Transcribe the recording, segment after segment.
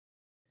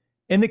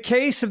In the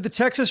case of the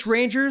Texas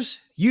Rangers,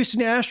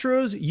 Houston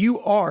Astros, you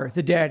are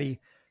the daddy.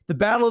 The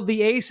battle of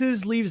the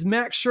aces leaves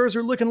Max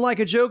Scherzer looking like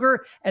a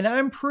joker, and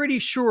I'm pretty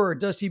sure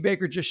Dusty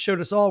Baker just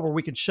showed us all where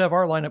we can shove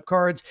our lineup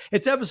cards.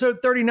 It's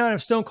episode 39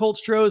 of Stone Cold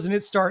Stros, and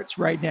it starts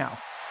right now.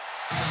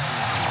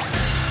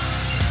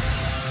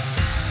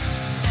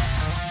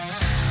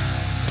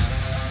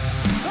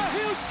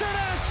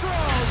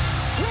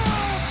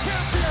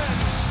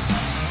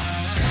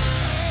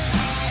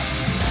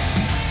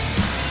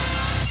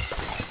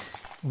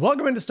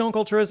 Welcome into Stone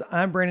Cold Stros.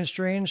 I'm Brandon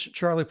Strange,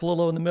 Charlie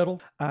Palillo in the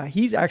middle.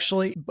 He's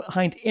actually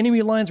behind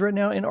enemy lines right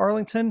now in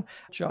Arlington.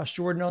 Josh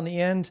Jordan on the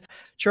end.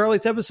 Charlie,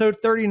 it's episode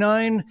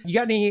 39. You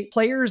got any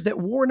players that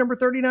wore number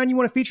 39 you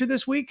want to feature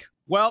this week?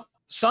 Well,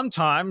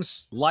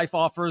 sometimes life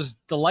offers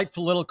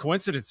delightful little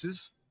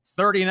coincidences.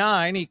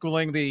 39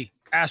 equaling the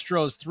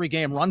Astros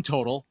 3-game run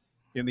total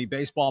in the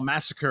baseball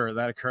massacre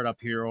that occurred up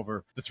here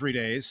over the 3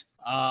 days.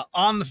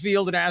 On the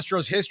field in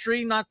Astros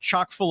history, not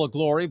chock full of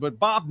glory, but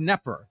Bob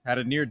Knepper had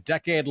a near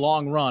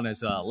decade-long run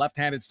as a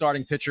left-handed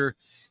starting pitcher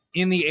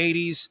in the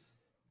 80s.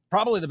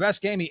 Probably the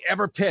best game he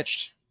ever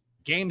pitched.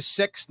 Game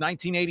 6,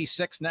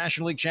 1986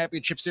 National League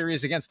Championship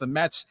Series against the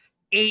Mets.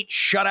 8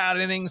 shutout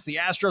innings, the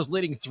Astros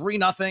leading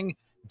 3-0.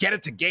 Get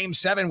it to Game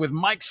 7 with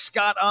Mike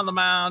Scott on the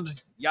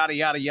mound. Yada,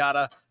 yada,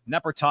 yada.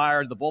 Knepper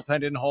tired. The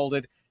bullpen didn't hold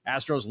it.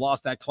 Astros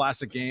lost that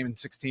classic game in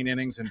 16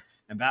 innings, and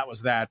that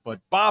was that. But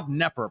Bob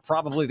Knepper,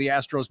 probably the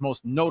Astros'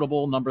 most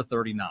notable number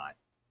 39.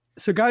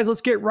 So, guys, let's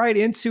get right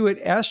into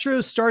it.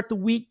 Astros start the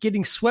week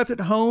getting swept at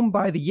home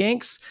by the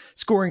Yanks,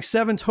 scoring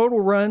 7 total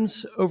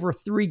runs over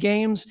 3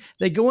 games.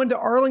 They go into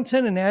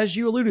Arlington, and as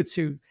you alluded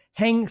to,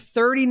 hang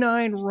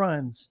 39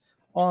 runs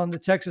on the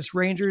Texas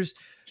Rangers.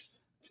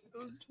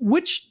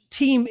 Which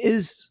team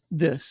is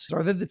this?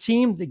 Are they the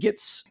team that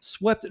gets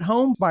swept at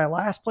home by a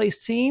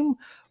last-place team,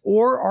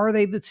 or are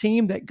they the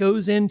team that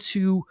goes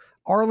into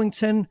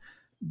Arlington,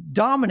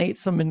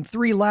 dominates them in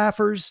 3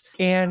 laughers,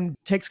 and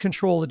takes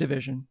control of the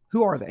division?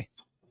 Who are they?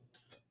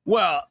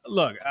 Well,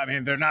 look, I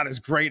mean, they're not as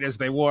great as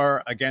they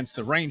were against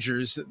the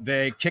Rangers.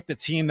 They kicked a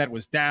team that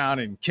was down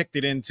and kicked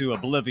it into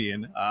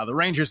oblivion. The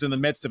Rangers in the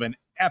midst of an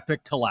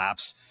epic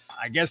collapse.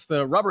 I guess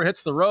the rubber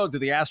hits the road. Do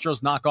the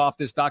Astros knock off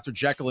this Dr.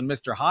 Jekyll and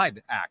Mr.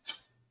 Hyde act?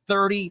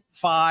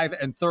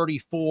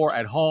 35-34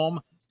 at home.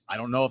 I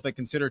don't know if they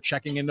consider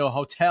checking into a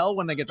hotel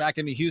when they get back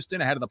into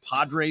Houston ahead of the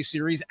Padres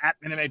series at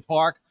Minute Maid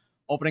Park,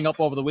 opening up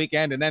over the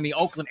weekend, and then the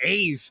Oakland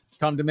A's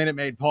come to Minute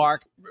Maid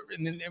Park.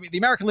 The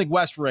American League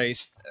West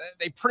race,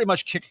 they pretty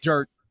much kick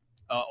dirt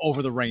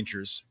over the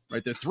Rangers,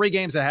 right? They're 3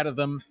 games ahead of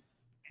them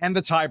and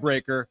the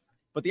tiebreaker,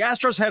 but the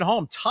Astros head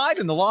home tied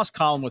in the loss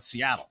column with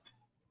Seattle.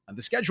 And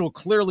the schedule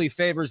clearly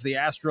favors the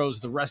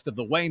Astros the rest of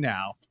the way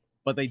now,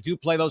 but they do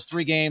play those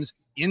 3 games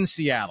in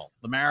Seattle.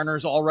 The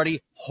Mariners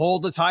already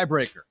hold the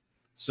tiebreaker.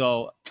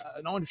 So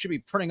no one should be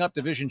printing up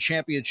division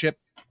championship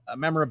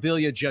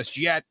memorabilia just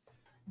yet,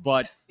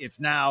 but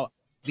it's now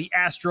the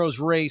Astros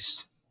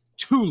race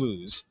to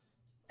lose,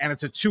 and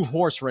it's a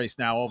 2-horse race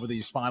now over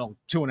these final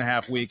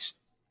 2.5 weeks.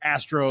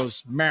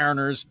 Astros,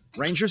 Mariners,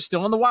 Rangers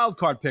still in the wild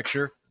card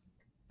picture.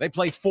 They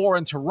play 4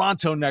 in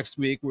Toronto next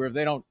week, where if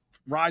they don't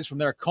rise from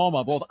their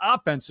coma, both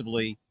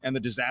offensively and the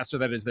disaster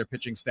that is their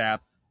pitching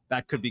staff,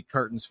 that could be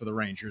curtains for the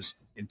Rangers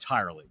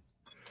entirely.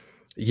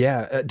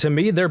 Yeah, to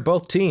me, they're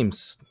both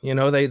teams. You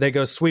know, they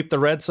go sweep the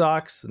Red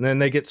Sox, and then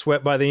they get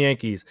swept by the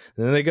Yankees.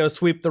 And then they go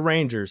sweep the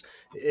Rangers.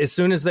 As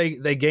soon as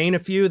they gain a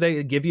few,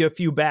 they give you a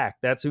few back.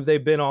 That's who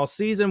they've been all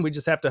season. We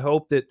just have to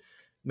hope that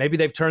maybe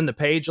they've turned the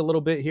page a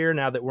little bit here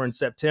now that we're in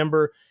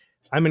September.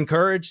 I'm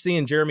encouraged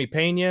seeing Jeremy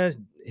Pena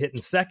hitting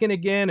second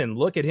again, and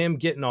look at him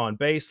getting on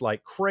base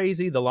like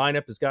crazy. The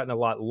lineup has gotten a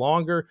lot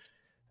longer.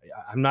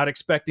 I'm not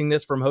expecting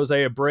this from Jose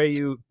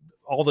Abreu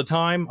all the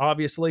time,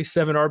 obviously,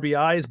 7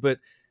 RBIs, but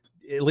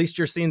at least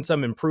you're seeing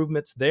some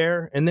improvements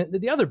there. And then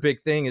the other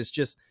big thing is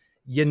just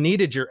you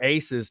needed your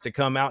aces to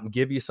come out and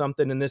give you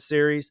something in this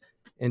series.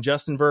 And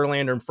Justin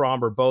Verlander and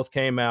Fromber both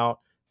came out,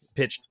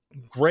 pitched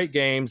great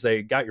games.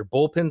 They got your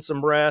bullpen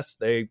some rest.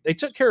 They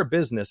took care of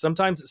business.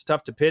 Sometimes it's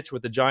tough to pitch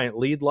with a giant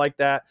lead like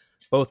that.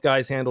 Both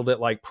guys handled it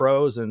like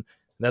pros, and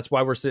that's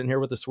why we're sitting here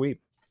with a sweep.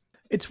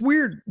 It's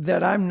weird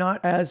that I'm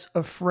not as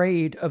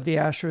afraid of the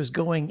Astros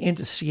going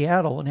into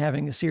Seattle and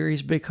having a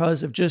series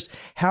because of just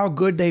how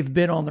good they've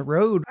been on the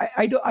road.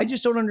 I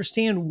just don't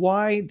understand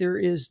why there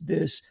is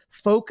this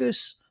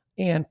focus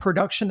and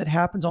production that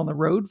happens on the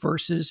road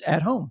versus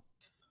at home.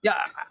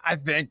 Yeah, I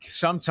think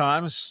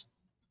sometimes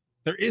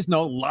there is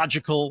no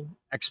logical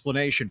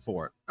explanation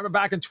for it. Remember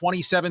back in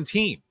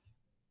 2017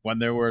 when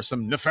there were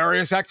some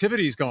nefarious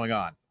activities going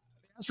on.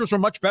 The Astros were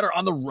much better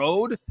on the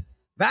road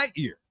that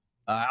year.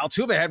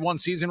 Altuve had one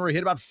season where he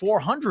hit about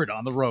 400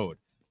 on the road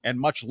and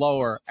much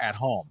lower at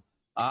home.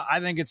 I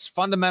think it's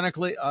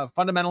fundamentally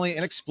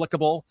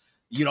inexplicable.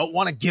 You don't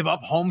want to give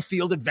up home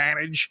field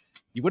advantage.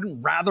 You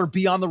wouldn't rather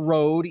be on the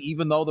road,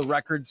 even though the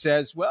record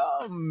says,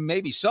 well,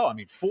 maybe so. I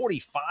mean,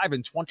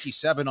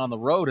 45-27 on the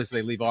road as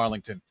they leave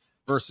Arlington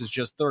versus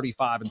just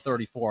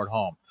 35-34 at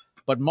home.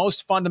 But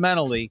most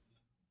fundamentally,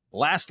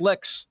 last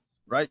licks,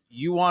 right?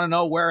 You want to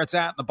know where it's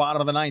at in the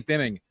bottom of the ninth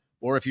inning,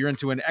 or if you're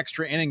into an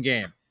extra inning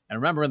game. And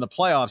remember, in the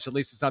playoffs, at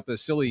least it's not the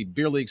silly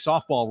beer league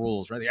softball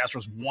rules, right? The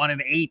Astros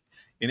 1-8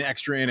 in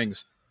extra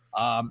innings.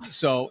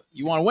 So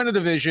you want to win a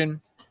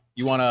division.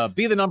 You want to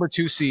be the number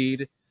 2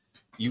 seed.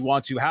 You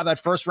want to have that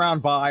first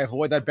round bye,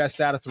 avoid that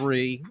best out of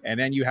 3, and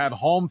then you have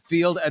home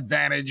field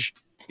advantage.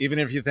 Even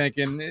if you're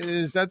thinking,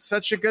 is that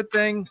such a good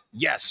thing?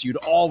 Yes, you'd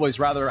always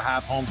rather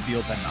have home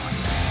field than not.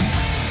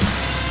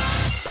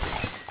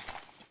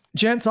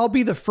 Gents, I'll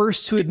be the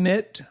first to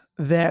admit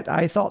that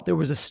I thought there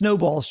was a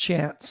snowball's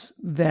chance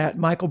that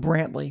Michael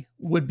Brantley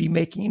would be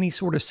making any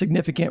sort of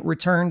significant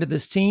return to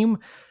this team.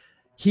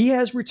 He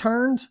has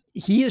returned.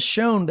 He has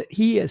shown that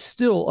he is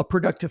still a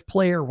productive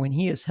player when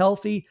he is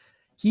healthy.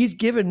 He's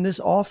given this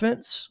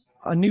offense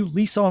a new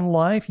lease on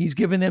life. He's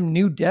given them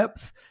new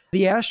depth.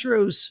 The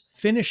Astros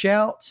finish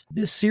out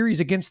this series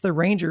against the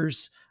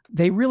Rangers.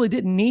 They really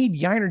didn't need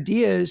Yainer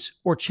Diaz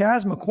or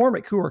Chas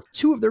McCormick, who are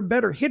 2 of their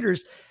better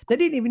hitters. They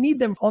didn't even need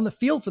them on the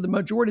field for the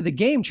majority of the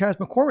game. Chas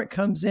McCormick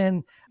comes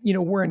in,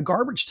 we're in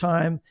garbage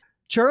time.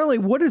 Charlie,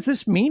 what does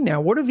this mean now?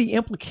 What are the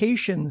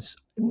implications,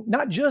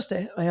 not just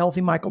a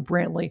healthy Michael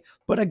Brantley,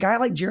 but a guy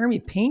like Jeremy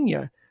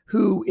Pena,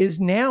 who is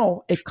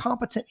now a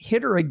competent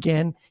hitter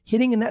again,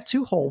 hitting in that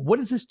 2-hole? What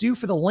does this do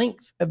for the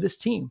length of this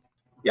team?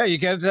 Yeah, you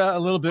get a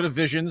little bit of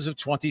visions of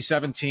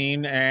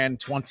 2017 and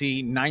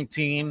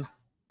 2019.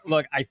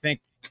 Look, I think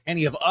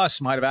any of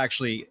us might have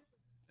actually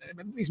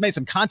at least made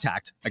some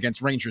contact against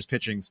Rangers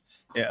pitching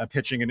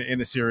in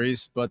the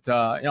series. But,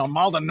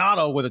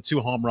 Maldonado with a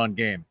 2-home run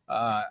game.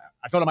 I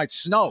thought it might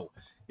snow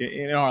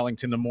in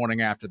Arlington the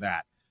morning after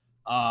that.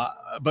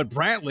 But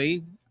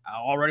Brantley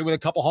already with a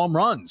couple home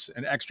runs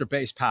and extra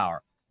base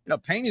power.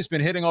 Pena's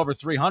been hitting over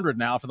 300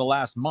 now for the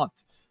last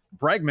month.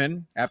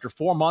 Bregman, after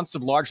 4 months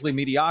of largely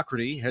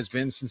mediocrity, has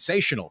been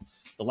sensational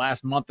the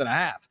last month and a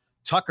half.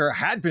 Tucker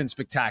had been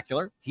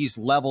spectacular. He's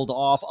leveled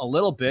off a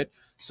little bit.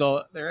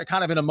 So they're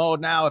kind of in a mode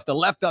now. If the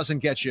left doesn't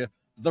get you,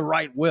 the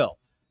right will.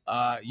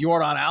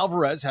 Yordan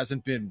Alvarez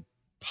hasn't been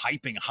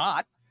piping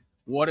hot.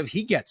 What if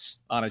he gets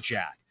on a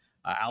jack?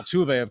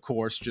 Altuve, of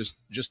course,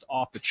 just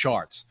off the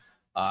charts.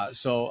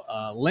 So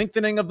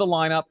lengthening of the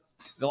lineup.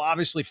 They'll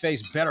obviously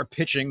face better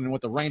pitching than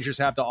what the Rangers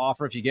have to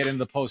offer if you get into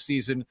the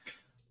postseason.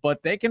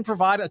 But they can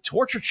provide a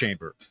torture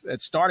chamber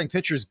at starting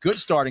pitchers, good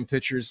starting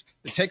pitchers.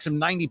 It takes them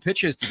 90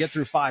 pitches to get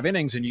through 5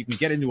 innings, and you can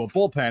get into a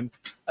bullpen.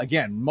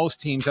 Again,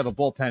 most teams have a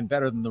bullpen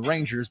better than the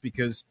Rangers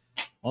because,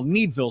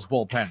 Needville's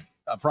bullpen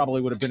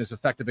probably would have been as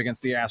effective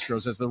against the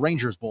Astros as the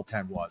Rangers'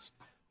 bullpen was.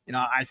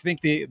 I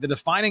think the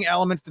defining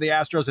element for the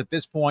Astros at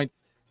this point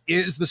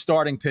is the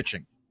starting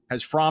pitching.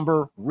 Has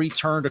Fromber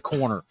returned a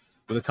corner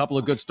with a couple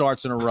of good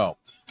starts in a row?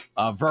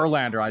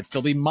 Verlander, I'd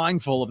still be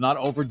mindful of not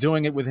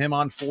overdoing it with him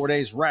on 4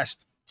 days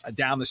rest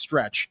down the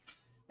stretch.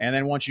 And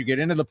then once you get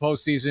into the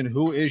postseason,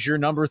 who is your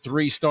number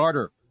 3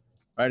 starter?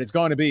 Right? It's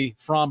going to be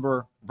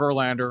Fromber,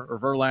 Verlander, or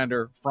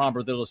Verlander,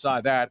 Fromber. They'll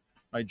decide that.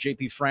 Right?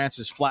 JP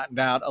Francis flattened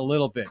out a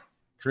little bit.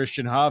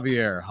 Christian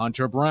Javier,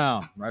 Hunter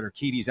Brown, right?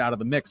 Urquidy's out of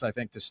the mix, I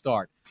think, to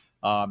start.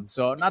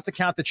 So not to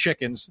count the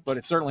chickens, but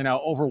it's certainly now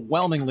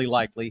overwhelmingly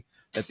likely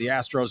that the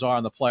Astros are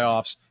in the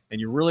playoffs.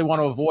 And you really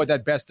want to avoid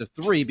that best of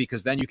 3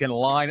 because then you can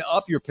line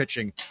up your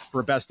pitching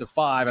for a best of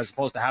 5 as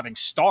opposed to having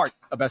start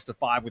a best of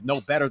 5 with no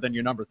better than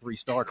your number 3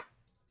 starter.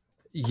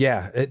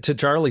 Yeah, to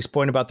Charlie's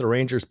point about the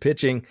Rangers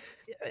pitching,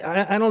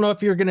 I don't know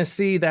if you're going to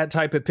see that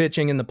type of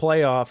pitching in the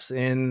playoffs.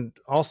 And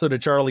also to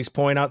Charlie's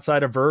point,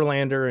 outside of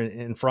Verlander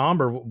and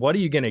Fromber, what are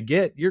you going to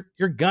get?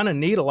 You're going to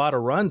need a lot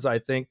of runs, I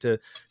think, to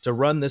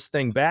run this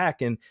thing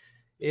back. And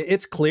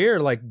it's clear,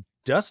 like,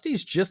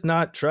 Dusty's just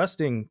not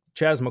trusting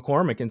Chas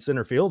McCormick in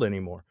center field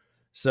anymore.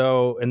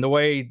 So, and the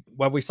way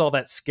we saw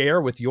that scare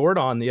with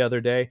Yordan the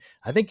other day,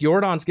 I think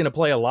Yordan's going to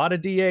play a lot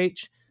of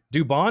DH.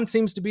 Dubon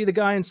seems to be the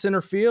guy in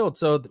center field.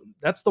 So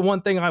that's the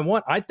one thing I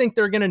want. I think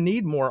they're going to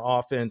need more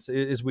offense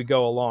as we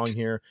go along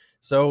here.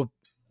 So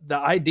the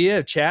idea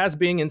of Chas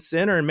being in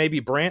center and maybe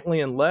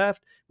Brantley in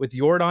left with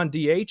Yordan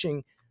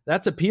DHing,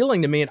 that's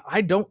appealing to me, and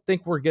I don't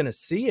think we're going to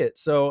see it.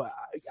 So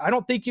I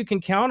don't think you can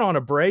count on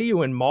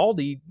Abreu and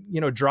Maldi,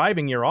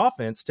 driving your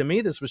offense. To me,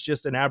 this was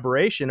just an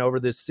aberration over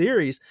this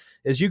series.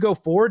 As you go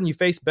forward and you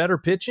face better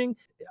pitching,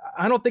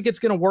 I don't think it's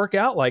going to work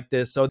out like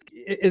this. So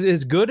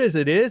as good as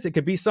it is, it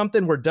could be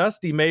something where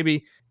Dusty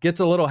maybe gets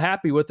a little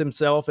happy with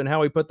himself and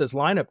how he put this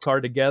lineup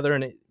card together,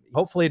 and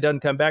hopefully it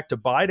doesn't come back to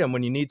bite him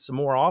when you need some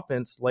more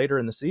offense later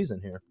in the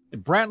season here. If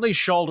Brantley's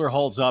shoulder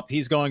holds up,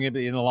 he's going in the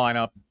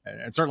lineup,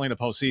 and certainly in the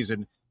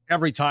postseason,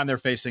 every time they're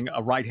facing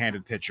a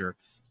right-handed pitcher.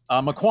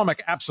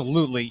 McCormick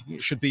absolutely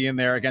should be in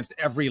there against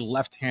every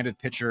left-handed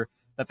pitcher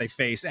that they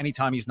face.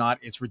 Anytime he's not,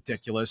 it's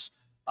ridiculous.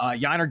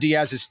 Yainer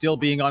Diaz is still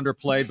being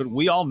underplayed, but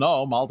we all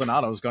know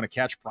Maldonado is going to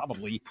catch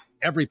probably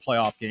every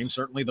playoff game,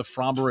 certainly the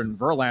Fromber and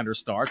Verlander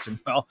starts. And,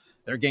 well,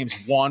 their games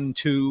 1,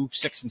 2,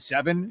 6, and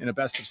 7 in a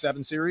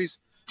best-of-7 series.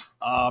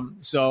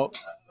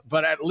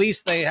 But at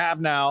least they have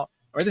now,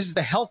 or this is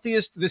the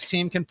healthiest this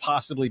team can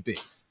possibly be.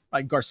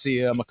 Like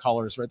Garcia,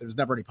 McCullers, right? There's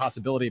never any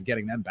possibility of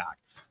getting them back.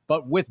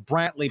 But with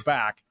Brantley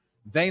back,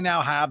 they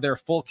now have their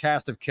full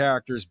cast of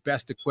characters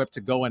best equipped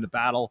to go into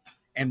battle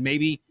and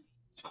maybe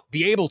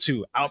be able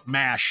to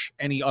outmash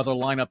any other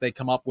lineup they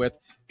come up with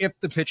if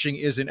the pitching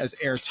isn't as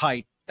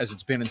airtight as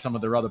it's been in some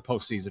of their other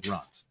postseason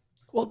runs.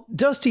 Well,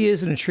 Dusty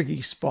is in a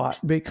tricky spot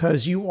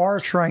because you are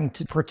trying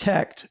to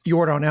protect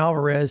Yordan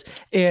Alvarez,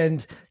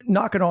 and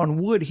knocking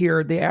on wood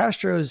here, the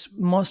Astros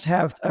must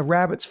have a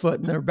rabbit's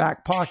foot in their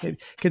back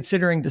pocket,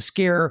 considering the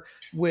scare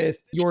with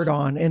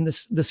Yordan and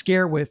the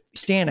scare with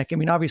Stanek. I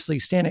mean, obviously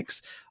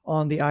Stanek's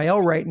on the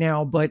IL right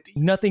now, but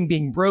nothing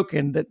being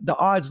broken, that the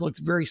odds looked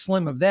very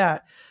slim of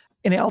that.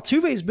 And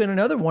Altuve has been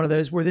another one of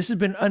those where this has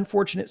been an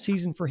unfortunate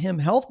season for him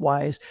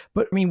health-wise.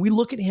 But I mean, we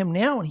look at him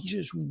now and he's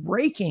just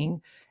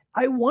raking.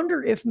 I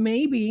wonder if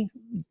maybe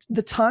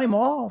the time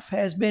off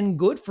has been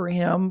good for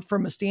him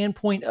from a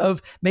standpoint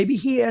of maybe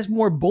he has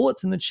more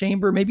bullets in the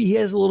chamber. Maybe he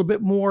has a little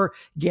bit more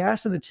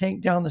gas in the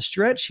tank down the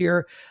stretch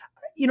here.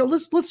 You know,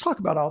 let's talk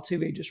about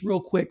Altuve just real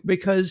quick,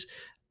 because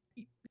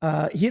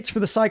he hits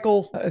for the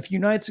cycle a few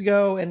nights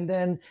ago and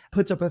then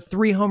puts up a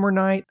 3-homer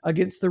night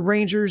against the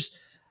Rangers.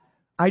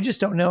 I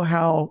just don't know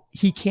how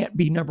he can't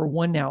be number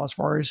one now as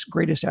far as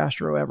greatest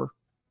Astro ever.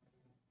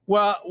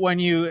 Well, when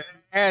you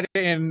add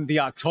in the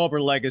October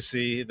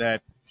legacy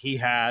that he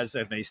has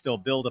and they still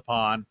build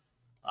upon,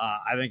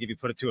 I think if you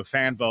put it to a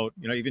fan vote,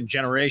 you know, even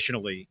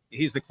generationally,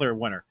 he's the clear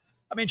winner.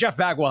 I mean, Jeff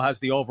Bagwell has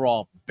the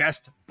overall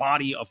best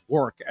body of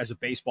work as a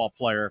baseball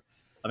player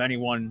of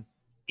anyone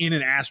in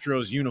an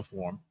Astros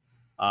uniform.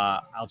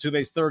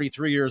 Altuve's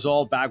 33 years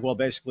old. Bagwell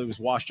basically was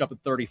washed up at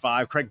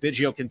 35. Craig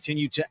Biggio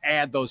continued to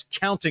add those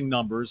counting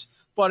numbers,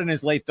 but in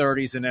his late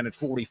 30s and then at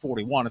 40,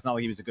 41, it's not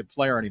like he was a good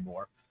player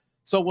anymore.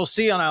 So we'll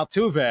see on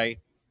Altuve,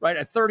 right,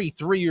 at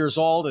 33 years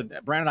old. And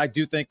Brandon, I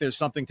do think there's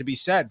something to be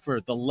said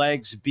for the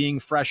legs being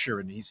fresher.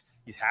 And he's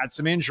had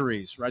some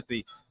injuries, right?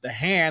 The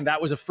hand,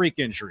 that was a freak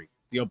injury.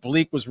 The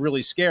oblique was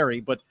really scary,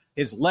 but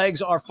his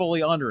legs are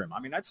fully under him. I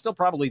mean, I'd still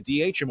probably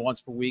DH him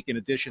once per week in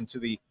addition to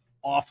the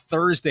off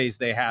Thursdays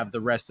they have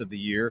the rest of the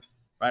year,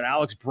 right?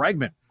 Alex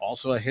Bregman,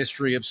 also a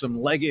history of some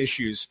leg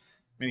issues.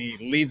 I mean,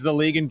 he leads the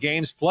league in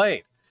games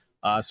played.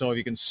 So if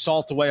you can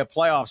salt away a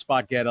playoff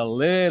spot, get a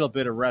little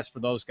bit of rest for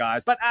those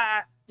guys. But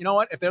you know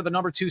what? If they're the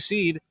number 2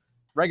 seed,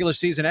 regular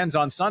season ends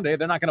on Sunday,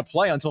 they're not going to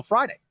play until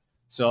Friday.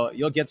 So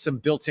you'll get some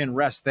built-in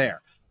rest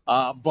there.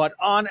 But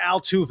on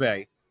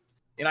Altuve,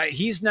 you know,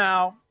 he's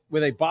now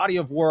with a body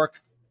of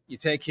work. You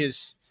take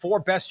his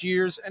 4 best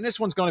years, and this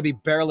one's going to be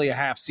barely a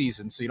half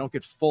season, so you don't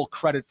get full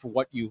credit for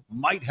what you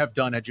might have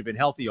done had you been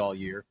healthy all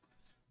year.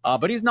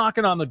 But he's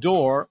knocking on the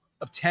door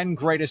of 10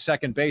 greatest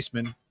second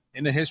basemen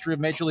in the history of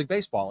Major League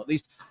Baseball, at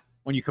least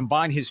when you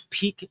combine his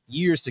peak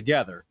years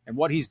together and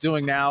what he's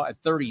doing now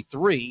at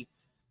 33.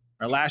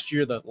 Or last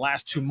year, the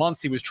last 2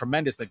 months, he was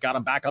tremendous. That got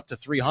him back up to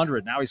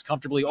 300. Now he's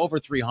comfortably over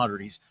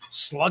 300. He's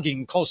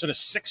slugging closer to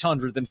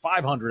 600 than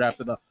 500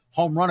 after the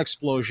home run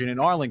explosion in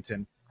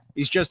Arlington.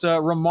 He's just a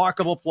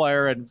remarkable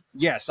player. And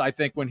yes, I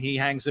think when he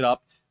hangs it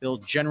up, he'll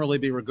generally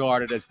be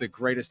regarded as the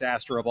greatest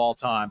Astro of all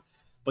time.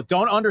 But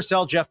don't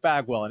undersell Jeff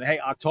Bagwell. And hey,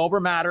 October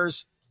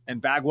matters. And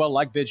Bagwell,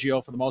 like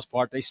Biggio, for the most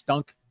part, they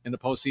stunk in the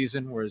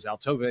postseason, whereas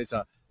Altuve is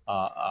a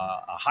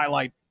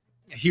highlight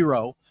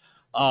hero.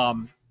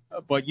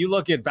 But you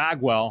look at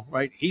Bagwell,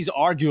 right? He's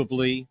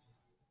arguably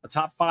a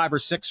top 5 or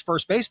 6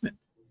 first baseman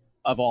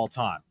of all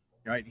time,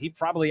 right? He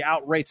probably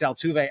outrates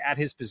Altuve at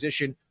his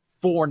position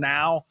for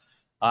now.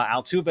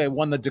 Altuve,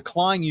 when the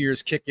decline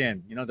years kick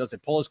in, you know, does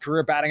it pull his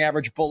career batting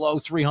average below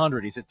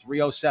 300? He's at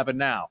 307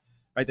 now,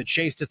 right? The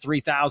chase to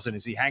 3,000.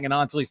 Is he hanging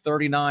on until he's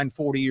 39,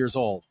 40 years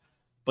old?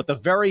 But the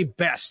very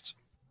best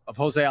of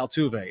Jose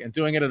Altuve and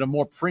doing it at a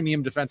more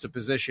premium defensive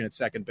position at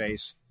second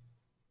base,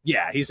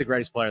 yeah, he's the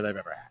greatest player they've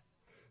ever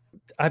had.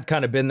 I've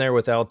kind of been there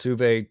with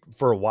Altuve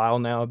for a while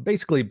now,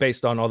 basically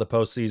based on all the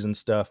postseason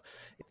stuff.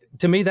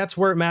 To me, that's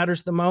where it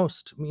matters the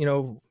most. You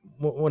know,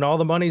 when all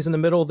the money's in the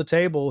middle of the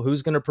table,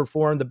 who's going to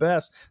perform the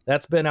best?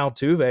 That's been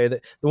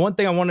Altuve. The one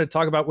thing I wanted to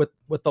talk about with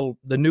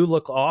the new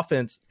look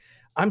offense,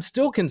 I'm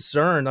still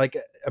concerned. Like,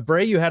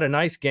 Abreu had a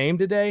nice game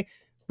today,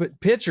 but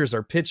pitchers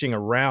are pitching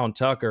around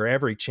Tucker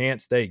every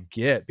chance they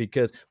get,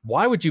 because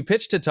why would you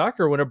pitch to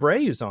Tucker when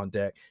Abreu's on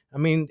deck? I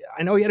mean,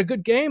 I know he had a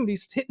good game, but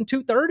he's hitting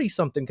 230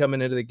 something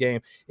coming into the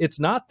game.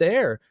 It's not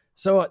there.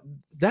 So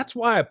that's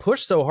why I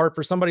push so hard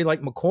for somebody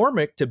like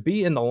McCormick to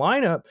be in the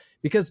lineup,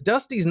 because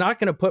Dusty's not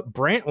going to put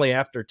Brantley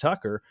after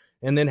Tucker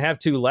and then have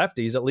 2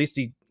 lefties. At least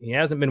he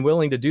hasn't been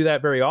willing to do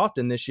that very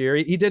often this year.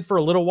 He did for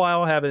a little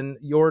while, having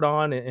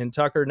Yordan and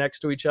Tucker next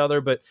to each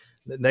other, but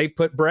they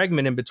put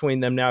Bregman in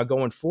between them now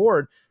going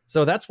forward.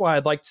 So that's why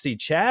I'd like to see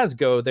Chaz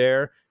go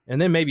there, and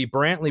then maybe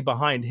Brantley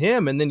behind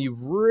him, and then you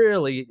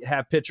really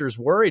have pitchers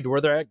worried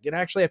where they're going to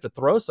actually have to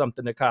throw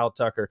something to Kyle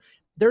Tucker.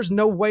 There's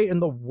no way in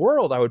the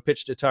world I would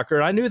pitch to Tucker.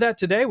 And I knew that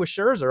today with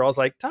Scherzer. I was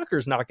like,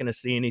 Tucker's not going to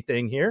see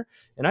anything here.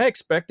 And I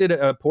expected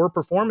a poor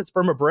performance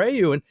from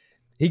Abreu, and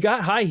he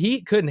got high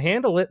heat, couldn't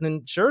handle it, and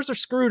then Scherzer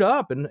screwed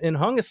up and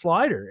hung a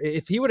slider.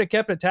 If he would have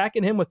kept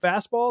attacking him with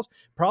fastballs,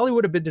 probably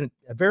would have been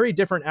a very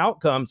different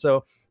outcome.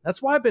 So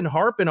that's why I've been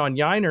harping on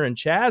Yiner and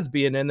Chaz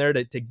being in there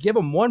to give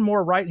him one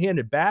more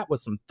right-handed bat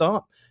with some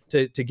thump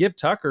to give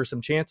Tucker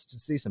some chance to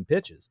see some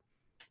pitches.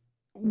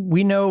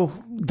 We know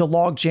the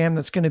log jam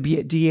that's going to be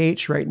at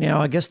DH right now.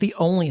 I guess the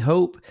only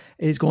hope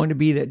is going to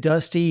be that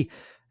Dusty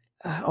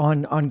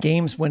on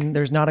games when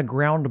there's not a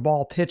ground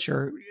ball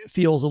pitcher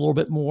feels a little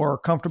bit more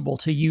comfortable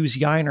to use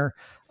Yiner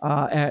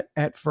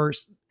at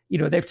first.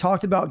 They've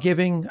talked about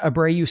giving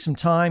Abreu some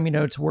time,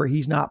 to where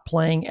he's not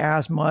playing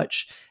as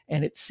much,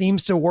 and it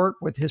seems to work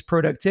with his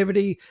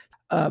productivity.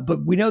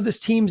 But we know this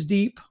team's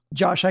deep.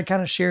 Josh, I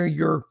kind of share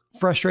your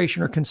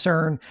frustration or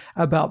concern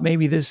about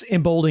maybe this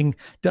emboldening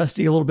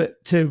Dusty a little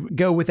bit to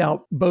go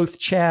without both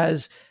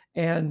Chaz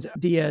and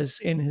Diaz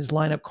in his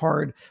lineup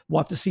card.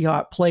 We'll have to see how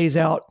it plays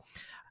out.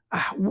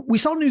 We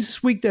saw news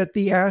this week that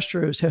the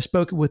Astros have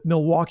spoken with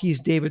Milwaukee's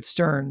David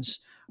Stearns.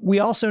 We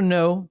also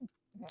know,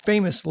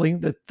 famously,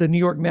 that the New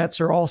York Mets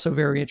are also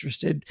very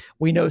interested.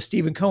 We know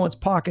Stephen Cohen's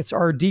pockets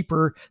are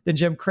deeper than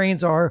Jim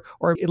Crane's are,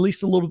 or at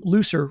least a little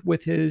looser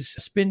with his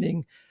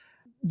spending.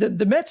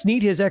 The Mets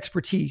need his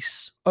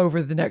expertise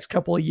over the next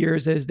couple of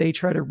years as they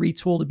try to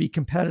retool to be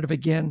competitive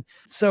again.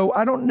 So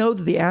I don't know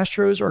that the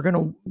Astros are going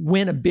to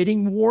win a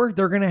bidding war.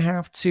 They're going to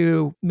have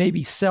to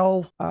maybe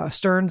sell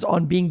Stearns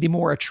on being the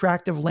more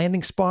attractive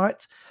landing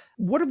spot.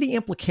 What are the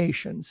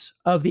implications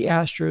of the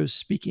Astros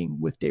speaking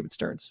with David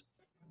Stearns?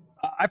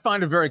 I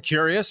find it very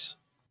curious.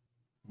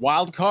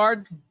 Wild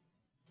card,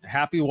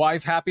 happy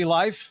wife, happy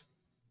life.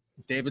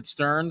 David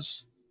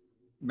Stearns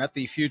met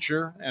the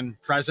future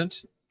and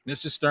present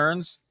Mrs.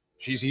 Stearns.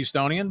 She's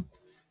Houstonian.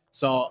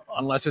 So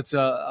unless it's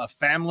a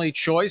family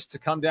choice to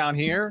come down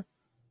here,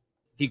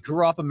 he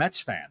grew up a Mets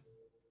fan.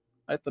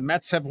 Right? The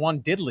Mets have won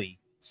diddly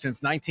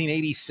since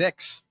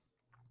 1986.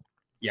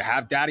 You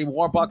have Daddy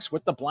Warbucks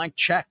with the blank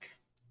check.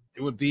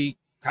 It would be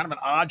kind of an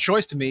odd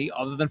choice to me,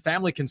 other than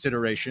family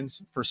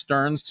considerations, for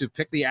Stearns to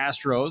pick the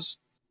Astros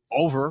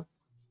over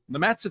the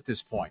Mets at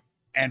this point.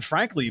 And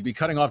frankly, you'd be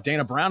cutting off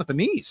Dana Brown at the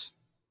knees.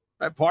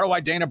 Right? Part of why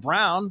Dana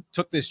Brown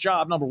took this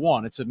job, number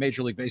one, it's a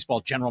Major League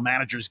Baseball general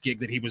manager's gig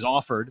that he was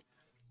offered,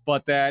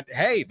 but that,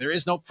 hey, there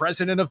is no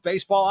president of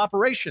baseball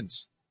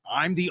operations.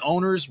 I'm the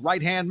owner's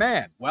right-hand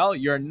man. Well,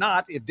 you're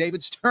not if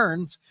David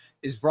Stearns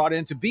is brought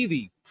in to be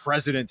the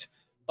president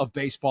of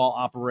baseball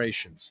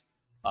operations.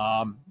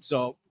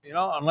 So,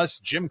 unless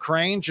Jim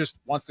Crane just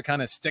wants to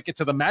kind of stick it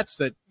to the Mets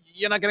that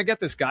you're not going to get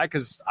this guy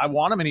because I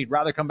want him and he'd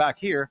rather come back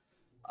here.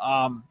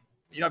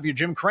 If you're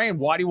Jim Crane,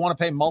 why do you want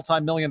to pay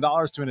multi-million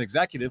dollars to an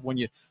executive when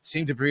you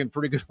seem to be in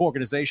pretty good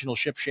organizational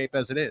ship shape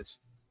as it is?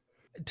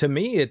 To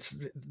me, it's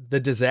the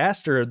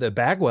disaster of the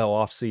Bagwell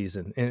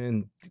offseason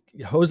and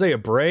Jose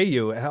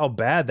Abreu, how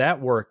bad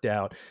that worked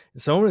out.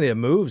 So many of the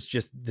moves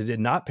just did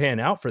not pan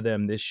out for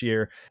them this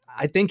year.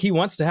 I think he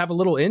wants to have a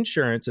little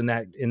insurance in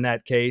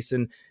that case.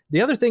 And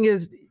the other thing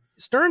is,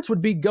 Stearns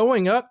would be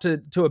going up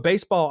to a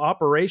baseball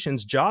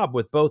operations job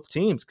with both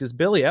teams because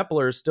Billy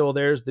Epler is still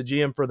there as the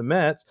GM for the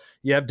Mets.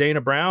 You have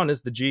Dana Brown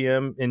as the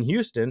GM in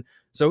Houston.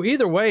 So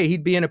either way,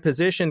 he'd be in a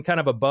position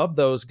kind of above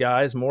those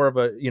guys, more of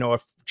a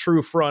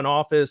true front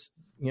office,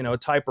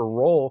 type of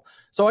role.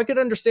 So I could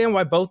understand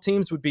why both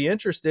teams would be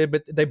interested,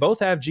 but they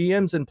both have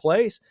GMs in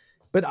place.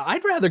 But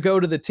I'd rather go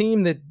to the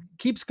team that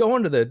keeps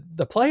going to the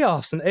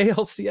playoffs and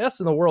ALCS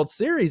and the World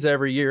Series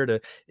every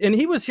year. And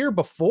he was here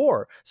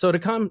before. So to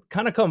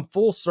come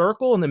full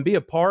circle and then be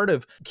a part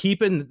of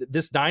keeping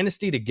this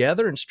dynasty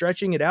together and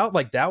stretching it out,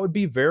 like that would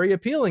be very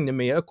appealing to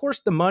me. Of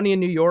course, the money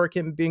in New York,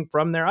 him being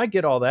from there, I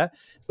get all that.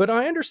 But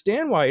I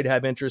understand why he'd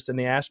have interest in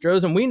the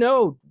Astros.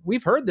 And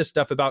we've heard this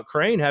stuff about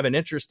Crane having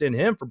interest in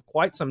him for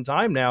quite some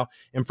time now.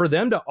 And for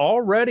them to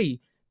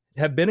already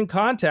have been in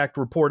contact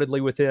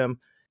reportedly with him,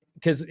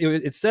 because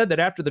it said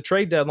that after the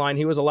trade deadline,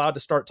 he was allowed to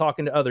start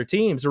talking to other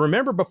teams. And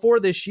remember, before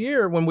this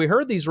year, when we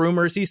heard these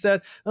rumors, he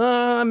said,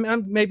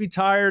 I'm maybe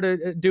tired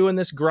of doing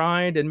this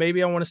grind, and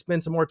maybe I want to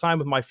spend some more time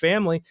with my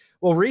family.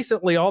 Well,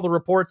 recently, all the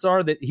reports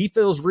are that he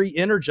feels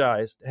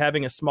re-energized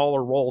having a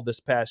smaller role this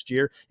past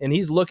year, and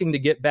he's looking to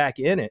get back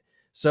in it.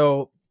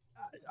 So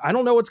I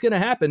don't know what's going to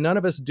happen. None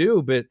of us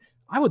do, but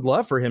I would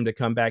love for him to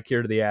come back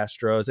here to the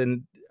Astros.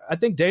 And I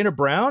think Dana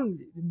Brown,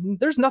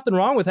 there's nothing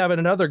wrong with having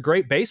another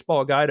great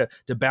baseball guy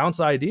to bounce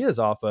ideas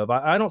off of.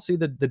 I don't see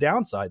the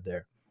downside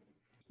there.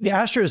 The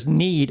Astros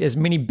need as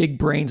many big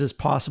brains as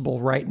possible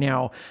right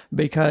now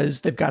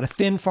because they've got a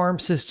thin farm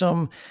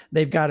system.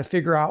 They've got to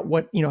figure out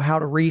how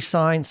to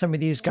re-sign some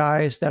of these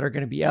guys that are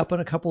going to be up in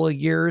a couple of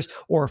years,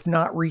 or if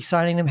not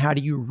re-signing them, how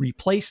do you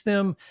replace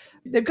them?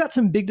 They've got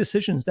some big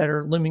decisions that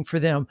are looming for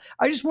them.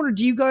 I just wonder,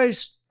 do you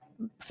guys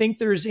think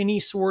there's any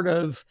sort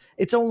of,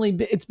 it's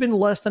been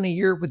less than a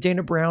year with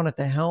Dana Brown at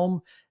the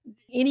helm,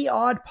 any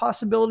odd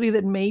possibility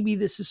that maybe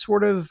this is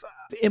sort of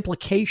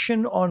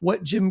implication on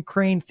what Jim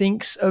Crane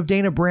thinks of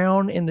Dana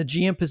Brown in the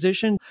GM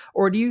position?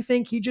 Or do you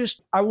think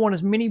I want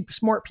as many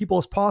smart people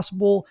as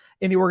possible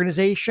in the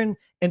organization,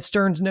 and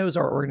Stearns knows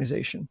our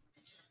organization?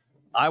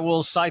 I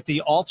will cite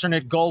the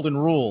alternate golden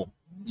rule.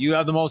 You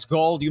have the most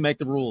gold, you make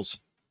the rules.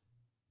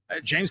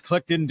 James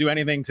Click didn't do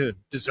anything to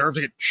deserve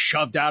to get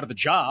shoved out of the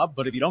job,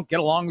 but if you don't get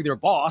along with your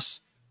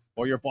boss,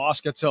 or your boss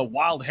gets a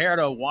wild hair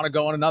to want to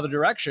go in another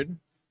direction,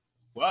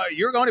 well,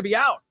 you're going to be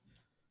out.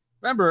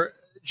 Remember,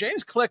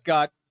 James Click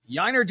got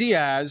Yiner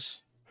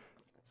Diaz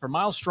for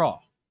Miles Straw,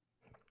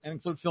 and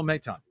include Phil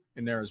Maton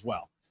in there as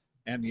well,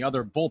 and the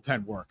other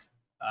bullpen work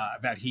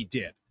that he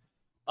did.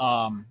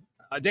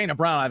 Dana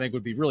Brown, I think,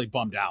 would be really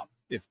bummed out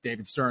if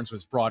David Stearns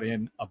was brought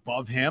in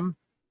above him.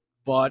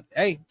 But,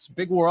 hey, it's a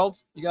big world.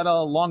 You got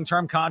a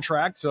long-term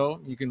contract,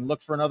 so you can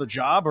look for another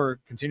job or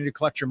continue to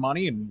collect your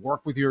money and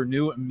work with your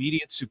new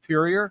immediate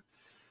superior.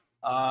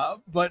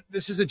 But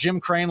this is a Jim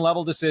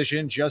Crane-level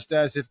decision, just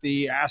as if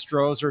the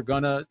Astros are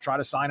going to try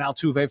to sign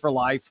Altuve for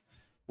life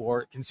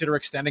or consider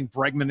extending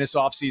Bregman this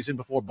offseason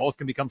before both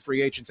can become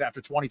free agents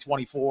after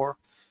 2024.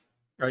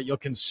 Right, you'll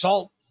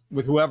consult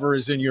with whoever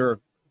is in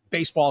your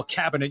baseball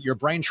cabinet, your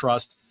brain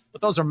trust,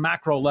 but those are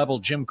macro-level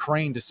Jim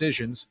Crane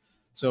decisions.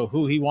 So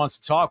who he wants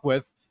to talk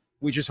with,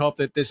 we just hope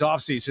that this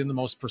offseason, the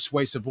most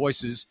persuasive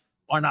voices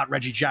are not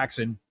Reggie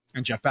Jackson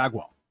and Jeff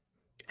Bagwell.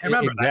 And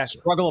remember, that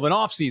struggle of an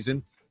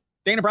offseason,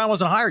 Dana Brown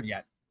wasn't hired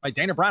yet. Right?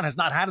 Dana Brown has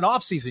not had an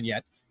offseason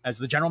yet as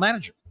the general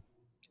manager.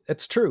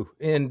 That's true.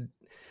 And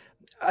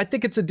I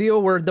think it's a deal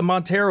where the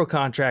Montero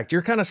contract,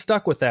 you're kind of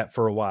stuck with that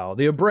for a while.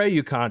 The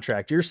Abreu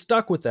contract, you're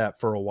stuck with that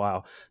for a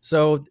while.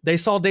 So they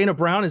saw Dana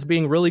Brown as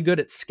being really good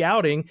at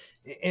scouting,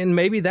 and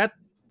maybe that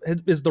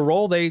is the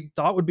role they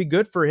thought would be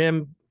good for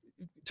him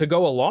to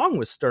go along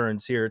with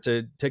Stearns here,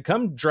 to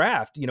come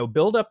draft,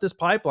 build up this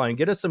pipeline,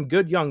 get us some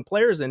good young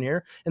players in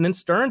here. And then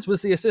Stearns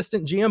was the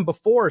assistant GM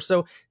before.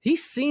 So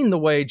he's seen the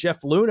way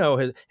Jeff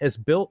Luhnow has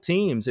built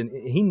teams, and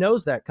he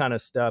knows that kind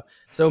of stuff.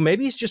 So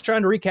maybe he's just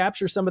trying to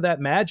recapture some of that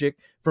magic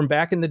from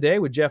back in the day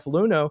with Jeff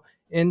Luhnow.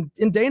 And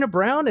Dana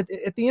Brown, at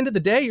the end of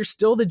the day, you're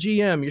still the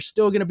GM. You're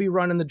still going to be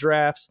running the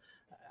drafts.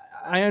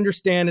 I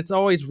understand it's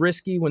always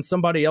risky when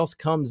somebody else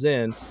comes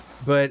in,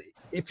 but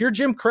if you're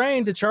Jim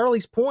Crane, to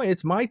Charlie's point,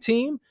 it's my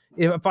team.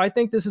 If I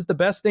think this is the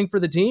best thing for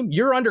the team,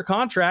 you're under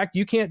contract.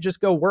 You can't just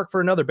go work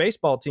for another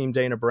baseball team,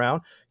 Dana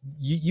Brown.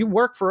 You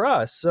work for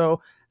us.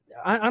 So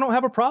I don't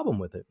have a problem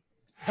with it.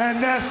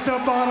 And that's the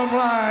bottom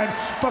line,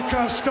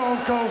 because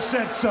Stone Cold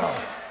said so.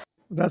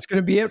 That's going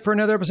to be it for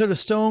another episode of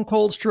Stone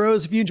Cold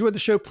Stros. If you enjoyed the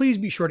show, please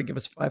be sure to give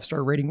us a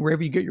 5-star rating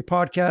wherever you get your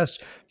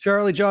podcast.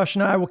 Charlie, Josh,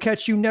 and I will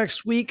catch you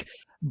next week.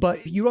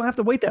 But you don't have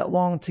to wait that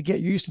long to get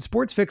your Houston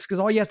sports fix, because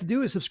all you have to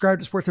do is subscribe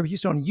to Sports Over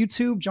Houston on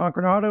YouTube. John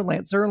Granado,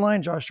 Lance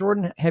Zerline, Josh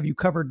Jordan have you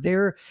covered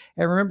there.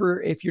 And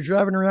remember, if you're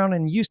driving around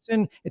in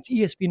Houston, it's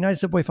ESPN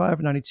 97.5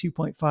 and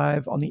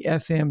 92.5 on the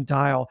FM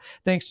dial.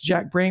 Thanks to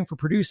Jack Brain for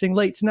producing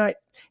late tonight.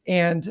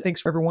 And thanks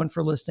for everyone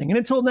for listening. And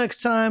until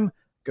next time,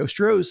 go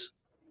Stros.